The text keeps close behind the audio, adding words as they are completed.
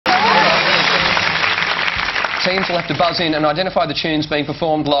Teams will have to buzz in and identify the tunes being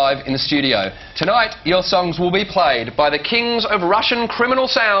performed live in the studio. Tonight, your songs will be played by the kings of Russian criminal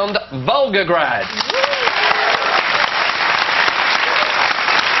sound, VulgarGrad.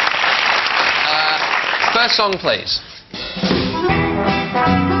 First song, please.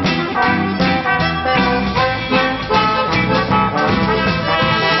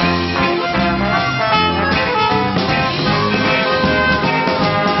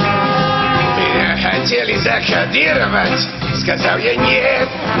 Хотели закодировать, сказал я нет,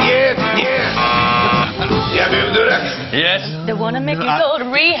 нет, нет. Я был дурак. Yes. They want to make you go to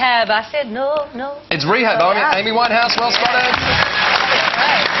rehab. I said no, no. It's Rehab, Oh, on yeah. it. Amy Winehouse, well spotted.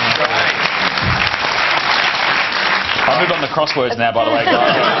 I'll move on to crosswords now, by the way,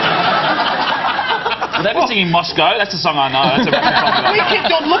 guys. Would they be singing Moscow? That's a song I know. That's a Russian song. We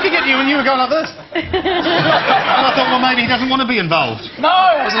kept on looking at you and you were going like this. And I thought, well, maybe he doesn't want to be involved. No,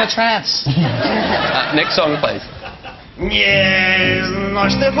 I was in a trance. Next song, please.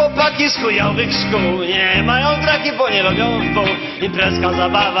 Nieznośne chłopaki z chujowych szkół nie mają traki, bo nie lubią w pół. Imprezka,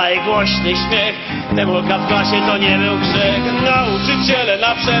 zabawa i głośny śmiech. Demolka w klasie to nie był grzech. Nauczyciele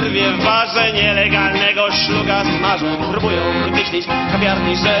na przerwie w barze nielegalnego szluga smażą. Próbują wymyślić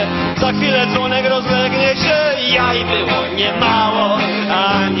kawiarni, że za chwilę dzwonek rozlegnie się. Jaj było niemało,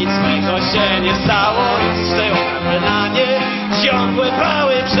 a nic swego się nie stało. Stoją na nie, ciągłe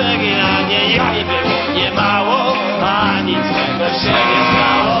prały przeginanie. Jaj było niemało, a nic swego się nie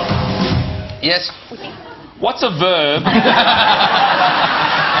stało. Yes. What's a verb?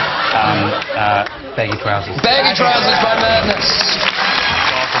 Baggy trousers. Baggy trousers by Madness.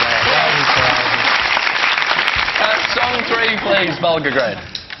 Song 3, please, VulgarGrad.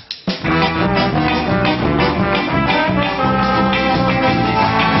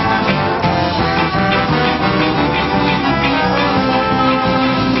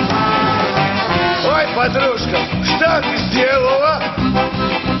 Ой, подружка, что ты сделала?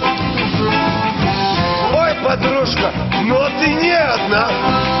 Ой, подружка, но ты не одна.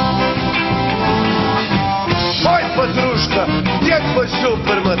 Ой, подружка, где твой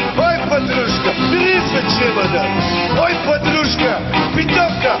Супермен? Ой, подружка, бери свой чемодан. Ой, подружка,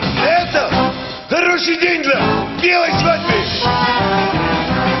 пятовка, это хороший день для белой свадьбы.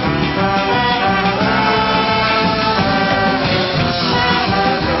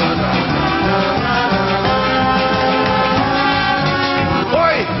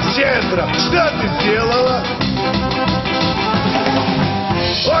 Ой, сестра, что ты сделала?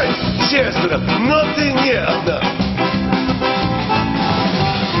 Ой, сестра, но ты не одна.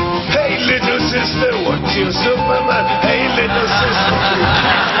 Hey, little sister, what's your Superman? Hey, little sister.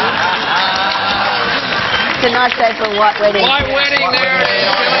 It's a nice day for a white wedding. White wedding, there it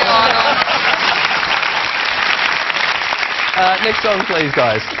is. Billy Idol. Next song, please,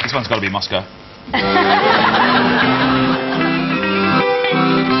 guys. This one's got to be Moscow.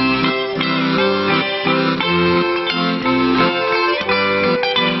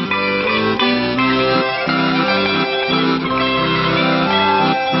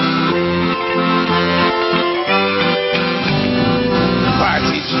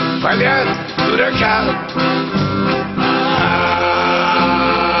 Валят дурака.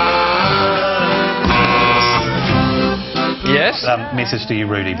 Yes. Message to you,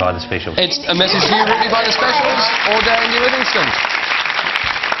 Rudy, by the Specials. It's a message to you, Ruby, by the Specials, or Dandy Livingston.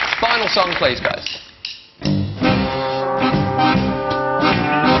 Final song, please, guys.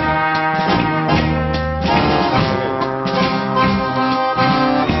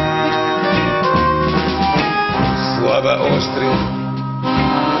 Слова острые,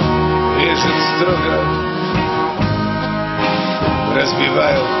 режет строго,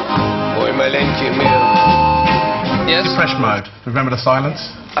 разбивают мой маленький мир. Yes. Fresh mode. Remember the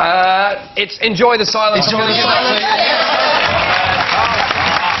silence? It's Enjoy the Silence. Enjoy the Silence.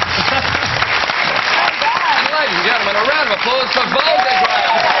 Ladies and gentlemen, a round of applause for VulgarGrad.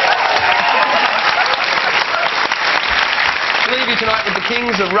 Leave you tonight with the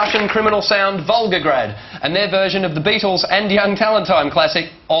kings of Russian criminal sound, VulgarGrad, and their version of the Beatles and Young Talent Time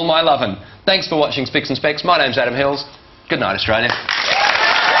classic, All My Lovin'. Thanks for watching Spicks and Specks. My name's Adam Hills. Good night, Australia.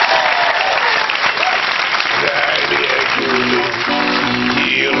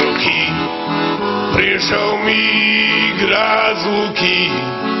 И руки пришел миг разлуки.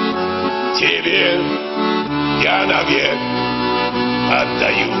 Тебе я навек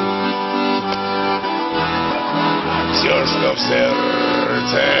отдаю все, что в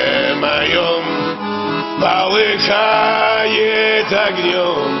сердце моем полыхает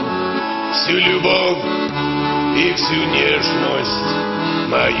огнем, всю любовь и всю нежность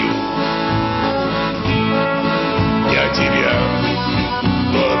мою. Я тебя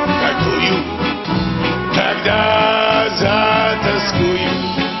вот такую, когда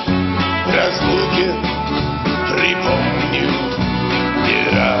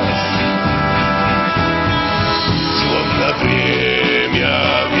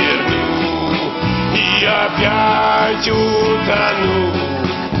ведь утону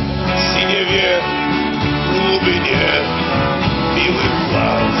в синеве глубине милых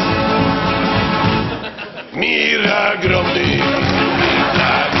глаз. Мир огромный,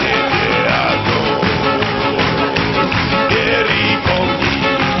 на тебе огонь. Бери, помни,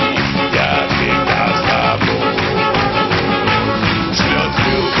 я всегда с тобой. Ждет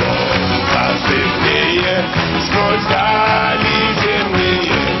любовь посыпнее, сквозь дали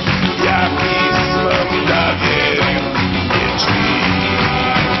земные. Я письмам доверю мечты.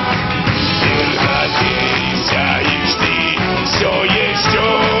 Теперь надейся и жди, все еще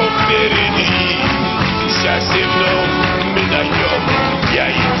впереди. Счастье вновь мы найдем, я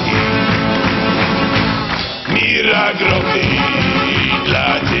и ты. Мир огромный.